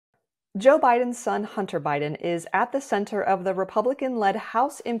Joe Biden's son, Hunter Biden, is at the center of the Republican-led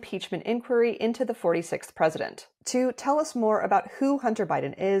House impeachment inquiry into the 46th president. To tell us more about who Hunter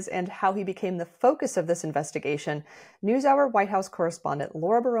Biden is and how he became the focus of this investigation, Newshour White House correspondent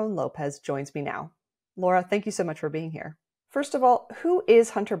Laura Barone-Lopez joins me now. Laura, thank you so much for being here. First of all, who is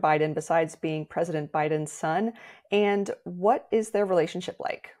Hunter Biden besides being President Biden's son, and what is their relationship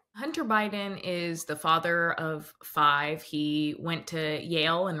like? Hunter Biden is the father of five. He went to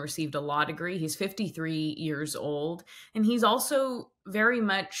Yale and received a law degree. He's 53 years old. And he's also very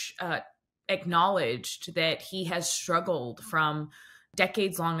much acknowledged that he has struggled from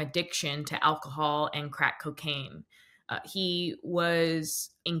decades-long addiction to alcohol and crack cocaine. He was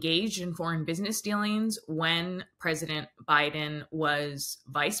engaged in foreign business dealings when President Biden was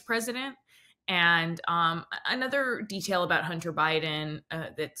vice president. And another detail about Hunter Biden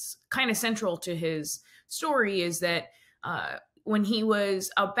that's kind of central to his story is that when he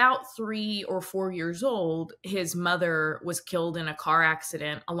was about 3 or 4 years old, his mother was killed in a car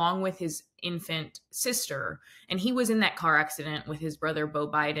accident along with his infant sister. And he was in that car accident with his brother, Beau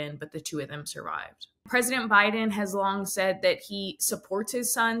Biden, but the two of them survived. President Biden has long said that he supports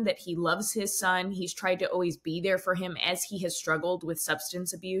his son, that he loves his son. He's tried to always be there for him as he has struggled with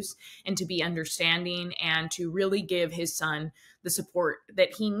substance abuse, and to be understanding and to really give his son the support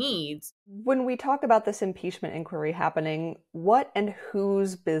that he needs. When we talk about this impeachment inquiry happening, what and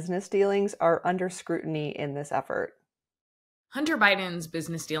whose business dealings are under scrutiny in this effort? Hunter Biden's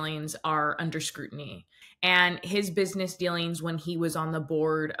business dealings are under scrutiny, and his business dealings when he was on the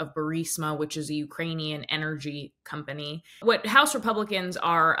board of Burisma, which is a Ukrainian energy company. What House Republicans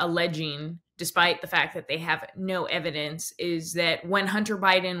are alleging, despite the fact that they have no evidence, is that when Hunter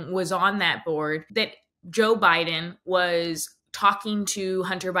Biden was on that board, that Joe Biden was talking to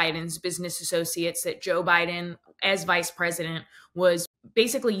Hunter Biden's business associates, that Joe Biden, as vice president, was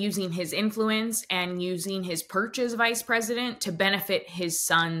basically using his influence and using his perch as vice president to benefit his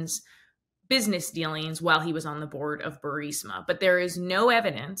son's business dealings while he was on the board of Burisma. But there is no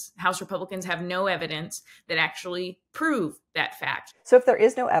evidence, House Republicans have no evidence that actually prove that fact. So if there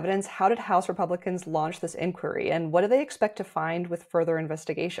is no evidence, how did House Republicans launch this inquiry, and what do they expect to find with further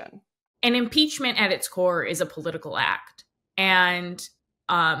investigation? An impeachment at its core is a political act. And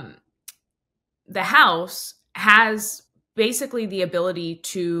the House has basically the ability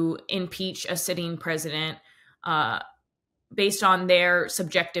to impeach a sitting president based on their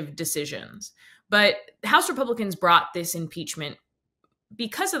subjective decisions. But House Republicans brought this impeachment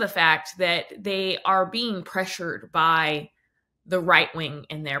because of the fact that they are being pressured by the right wing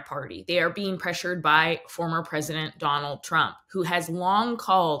in their party. They are being pressured by former President Donald Trump, who has long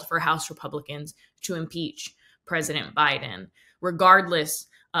called for House Republicans to impeach President Biden, regardless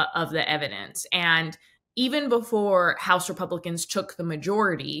of the evidence. And even before House Republicans took the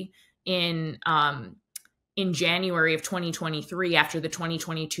majority in January of 2023, after the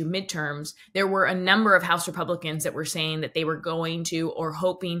 2022 midterms, there were a number of House Republicans that were saying that they were going to, or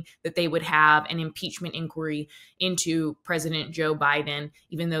hoping that they would have, an impeachment inquiry into President Joe Biden,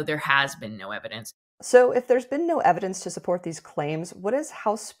 even though there has been no evidence. So if there's been no evidence to support these claims, what has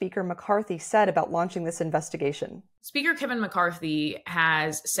House Speaker McCarthy said about launching this investigation? Speaker Kevin McCarthy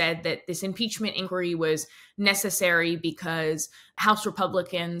has said that this impeachment inquiry was necessary because House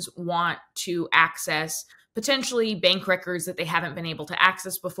Republicans want to access potentially bank records that they haven't been able to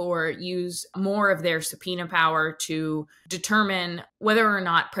access before, use more of their subpoena power to determine whether or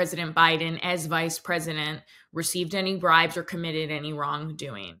not President Biden, as vice president, received any bribes or committed any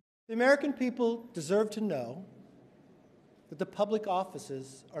wrongdoing. The American people deserve to know that the public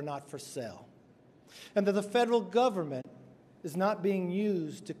offices are not for sale, and that the federal government is not being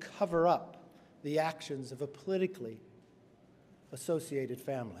used to cover up the actions of a politically associated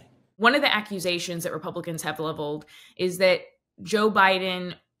family. One of the accusations that Republicans have leveled is that Joe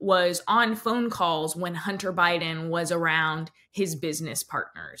Biden was on phone calls when Hunter Biden was around his business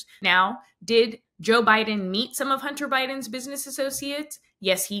partners. Now, did Joe Biden meet some of Hunter Biden's business associates?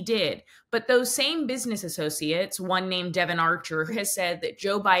 Yes, he did. But those same business associates, one named Devin Archer, has said that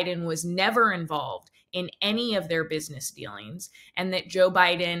Joe Biden was never involved in any of their business dealings and that Joe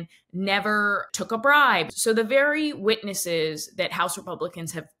Biden never took a bribe. So the very witnesses that House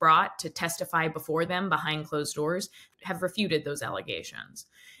Republicans have brought to testify before them behind closed doors have refuted those allegations.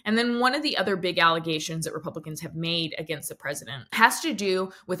 And then one of the other big allegations that Republicans have made against the president has to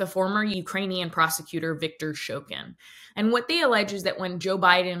do with a former Ukrainian prosecutor, Viktor Shokin. And what they allege is that when Joe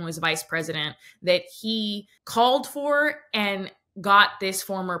Biden was vice president, that he called for and got this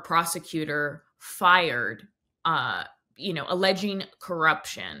former prosecutor fired alleging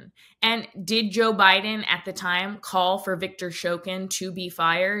corruption. And did Joe Biden at the time call for Victor Shokin to be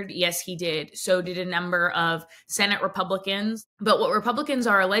fired? Yes, he did. So did a number of Senate Republicans. But what Republicans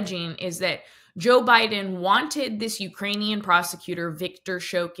are alleging is that Joe Biden wanted this Ukrainian prosecutor, Victor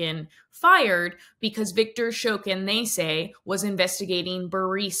Shokin, fired because Victor Shokin, they say, was investigating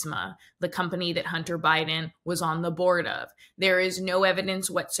Burisma, the company that Hunter Biden was on the board of. There is no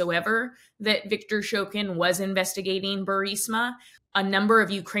evidence whatsoever that Victor Shokin was investigating Burisma. A number of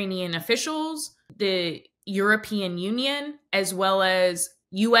Ukrainian officials, the European Union, as well as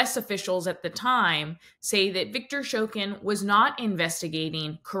U.S. officials at the time say that Victor Shokin was not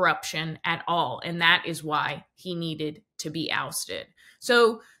investigating corruption at all, and that is why he needed to be ousted.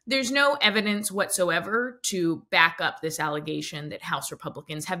 So there's no evidence whatsoever to back up this allegation that House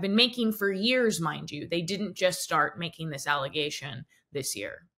Republicans have been making for years, mind you. They didn't just start making this allegation this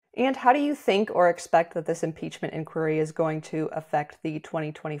year. And how do you think or expect that this impeachment inquiry is going to affect the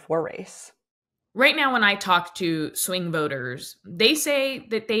 2024 race? Right now, when I talk to swing voters, they say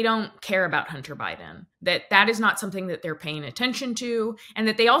that they don't care about Hunter Biden, that is not something that they're paying attention to, and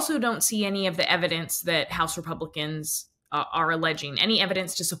that they also don't see any of the evidence that House Republicans are alleging, any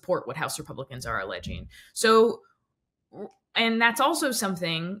evidence to support what House Republicans are alleging. So, and that's also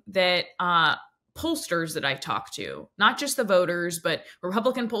something that pollsters that I've talked to, not just the voters, but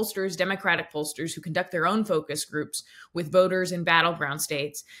Republican pollsters, Democratic pollsters who conduct their own focus groups with voters in battleground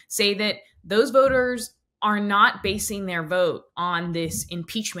states, say that those voters are not basing their vote on this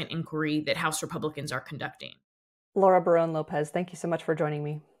impeachment inquiry that House Republicans are conducting. Laura Barone Lopez, thank you so much for joining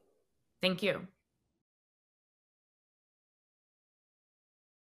me. Thank you.